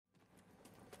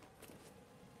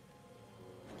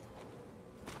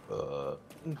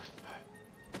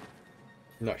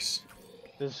Nice.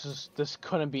 This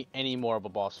couldn't be any more of a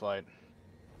boss fight.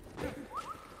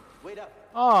 Wait up.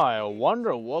 I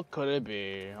wonder what could it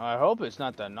be. I hope it's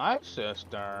not the Night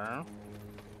Sister.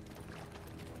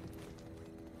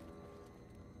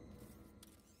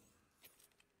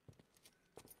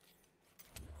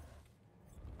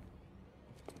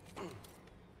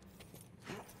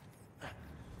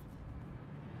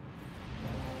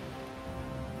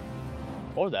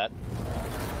 Or that.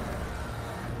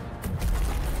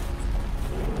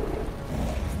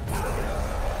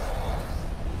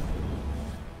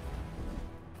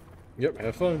 Yep,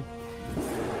 have fun.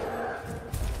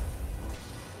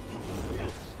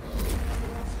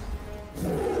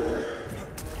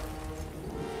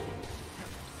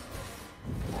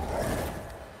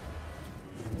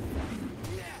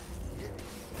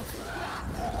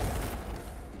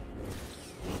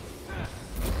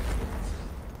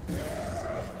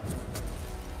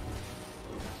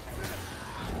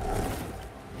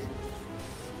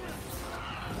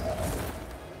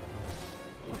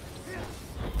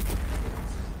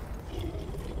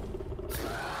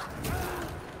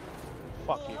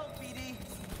 Fuck you.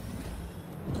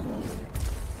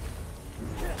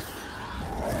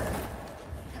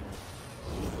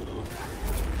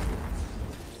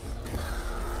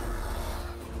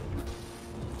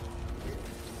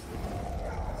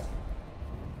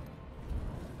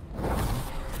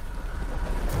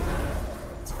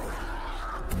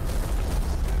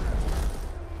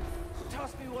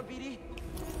 Toss me one, BD.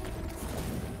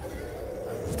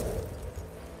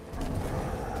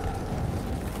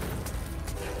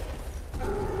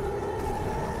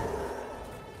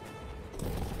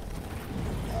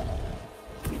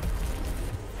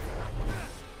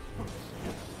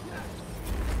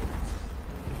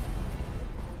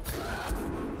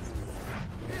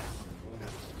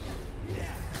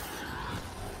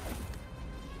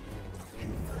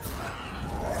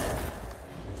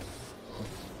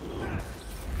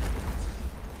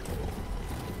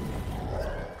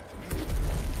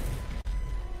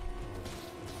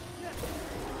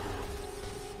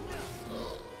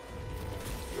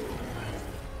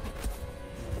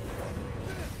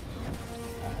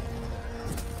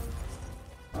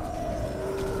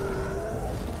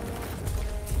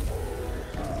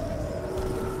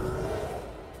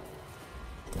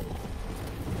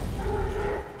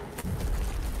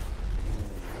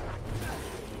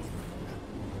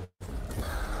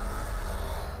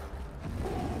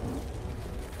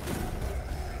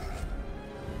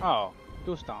 Oh,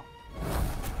 do stomp.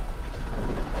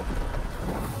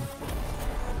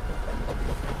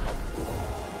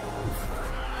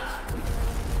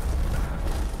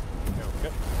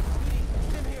 Okay.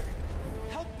 Tim here.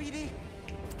 Help, BD.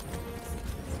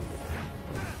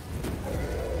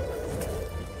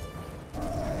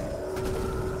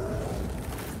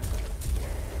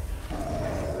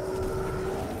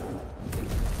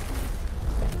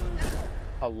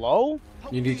 Hello?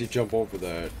 You need to jump over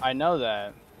that. I know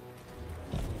that.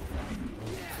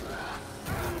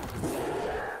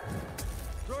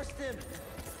 Draw stim.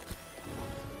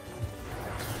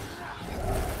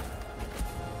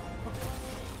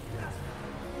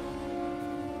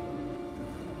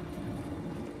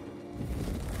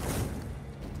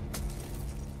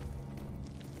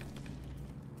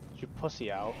 Did you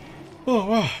pussy out? Oh,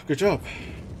 wow. Good job.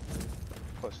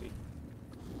 Pussy.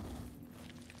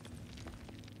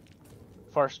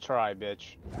 First try,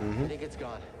 bitch. I think it's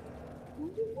gone.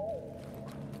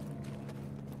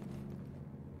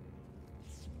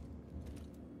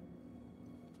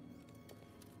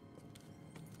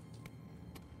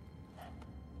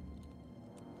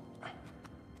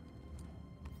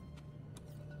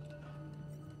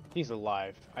 He's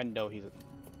alive. I know he's.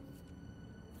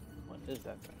 What is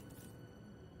that thing?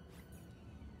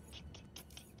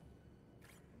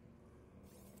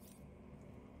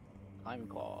 Time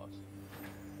claws.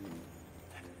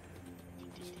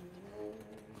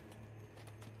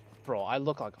 Bro, I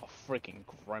look like a freaking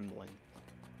gremlin.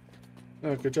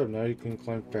 Oh, good job. Now you can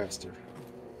climb faster.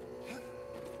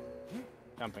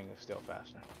 Jumping is still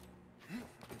faster.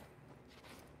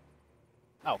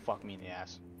 Oh, fuck me in the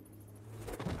ass.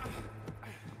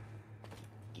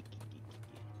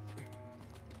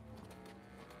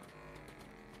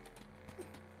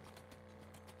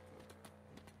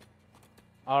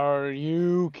 Are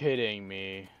you kidding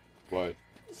me? What?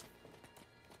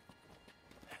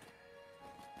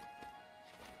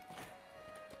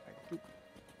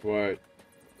 What?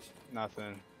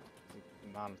 Nothing. The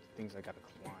amount of things I gotta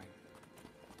climb.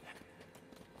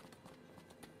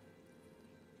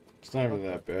 It's not even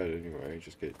that bad anyway. You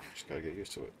just gotta get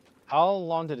used to it. How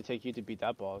long did it take you to beat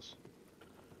that boss?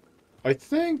 I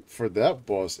think for that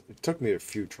boss, it took me a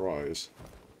few tries.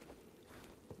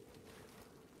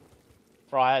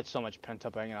 Bro, I had so much pent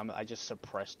up anger. I just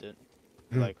suppressed it.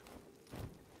 Like,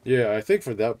 Yeah, I think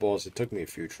for that boss, it took me a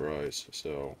few tries,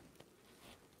 so...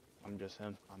 I'm just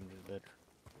him. I'm just bitter.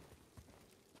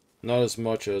 Not as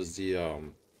much as the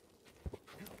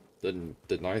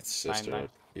ninth sister.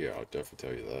 Ninth. Yeah, I'll definitely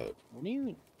tell you that. What do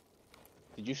you...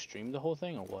 Did you stream the whole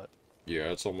thing or what?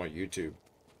 Yeah, it's on my YouTube.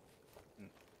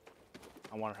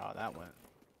 I wonder how that went.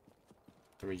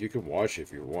 I mean, you can watch it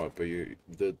if you want, but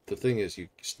the thing is, you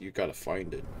gotta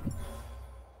find it.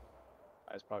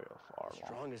 That's probably a far The long.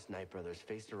 strongest Night Brothers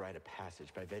faced a rite of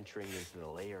passage by venturing into the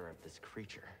lair of this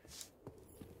creature.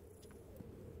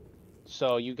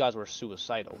 So you guys were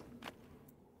suicidal.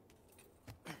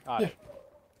 Got Yeah. it.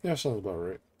 Yeah, sounds about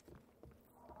right.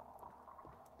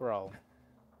 Bro.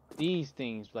 These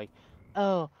things, like,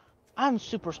 oh, I'm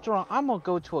super strong. I'm gonna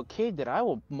go to a cave that I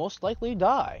will most likely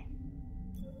die.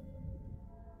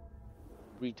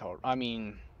 Retard. I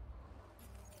mean,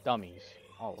 dummies.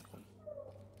 All of them.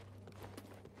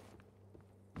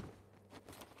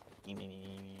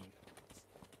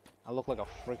 I look like a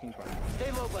freaking crap.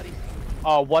 Stay low, buddy.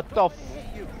 Oh, what the f- Hit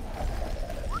you.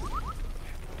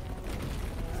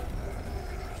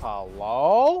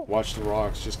 Hello? Watch the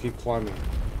rocks. Just keep climbing.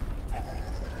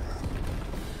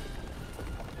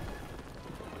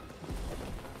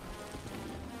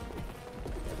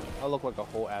 I look like a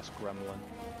whole ass gremlin.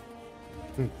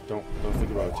 Don't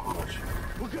think about it too much.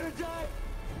 We're gonna die.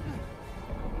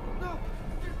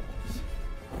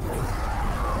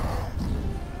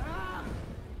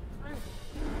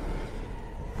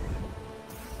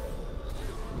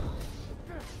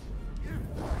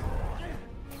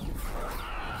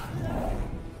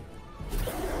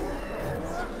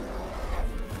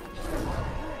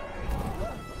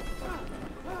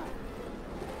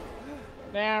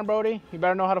 Damn, Brody, you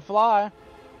better know how to fly.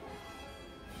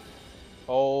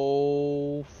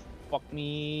 Oh, fuck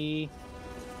me.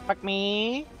 Fuck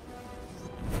me.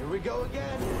 Here we go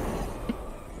again.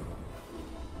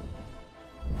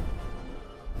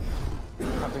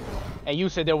 And you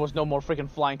said there was no more freaking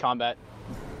flying combat.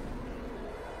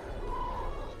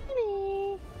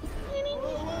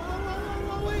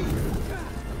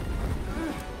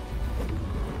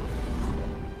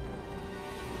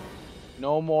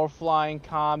 No more flying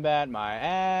combat, my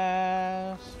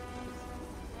ass.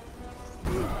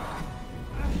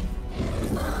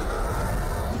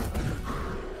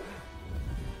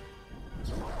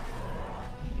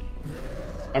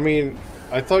 I mean,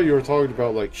 I thought you were talking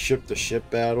about like ship-to-ship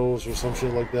battles or some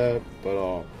shit like that,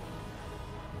 but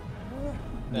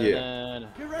yeah.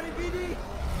 Get ready,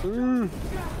 BD.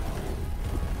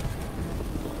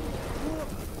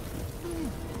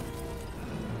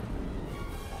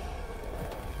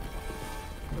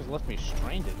 Just left me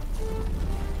stranded.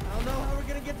 I don't know how we're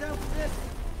gonna get down from this.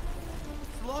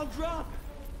 It's a long drop.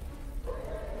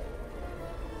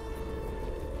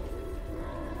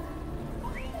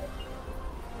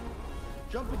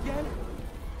 Jump again?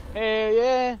 Hey,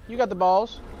 yeah, you got the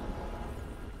balls.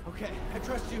 Okay, I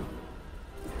trust you.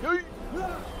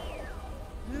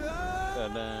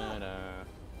 Da-da-da.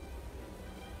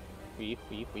 Wee.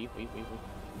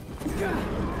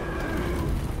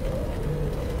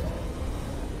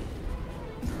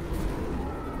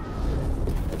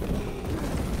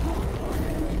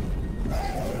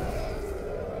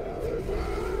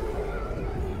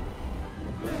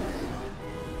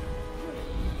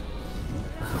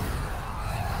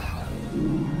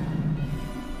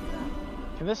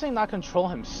 Can this thing not control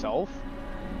himself?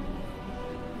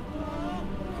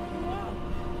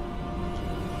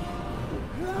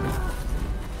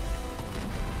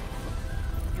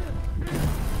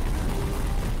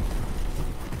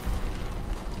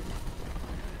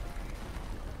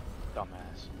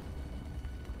 Dumbass.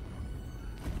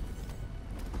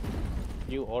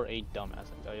 You are a dumbass,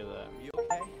 I tell you that. You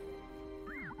okay?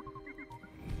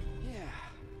 Yeah.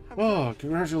 I'm Oh, good.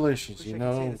 congratulations! Wish You I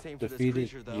could say know, the same for this defeated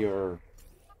creature, though. your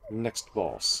next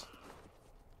boss.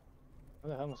 What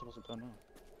the hell am I supposed to do now?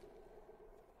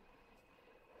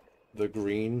 The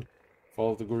green.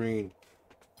 Follow the green.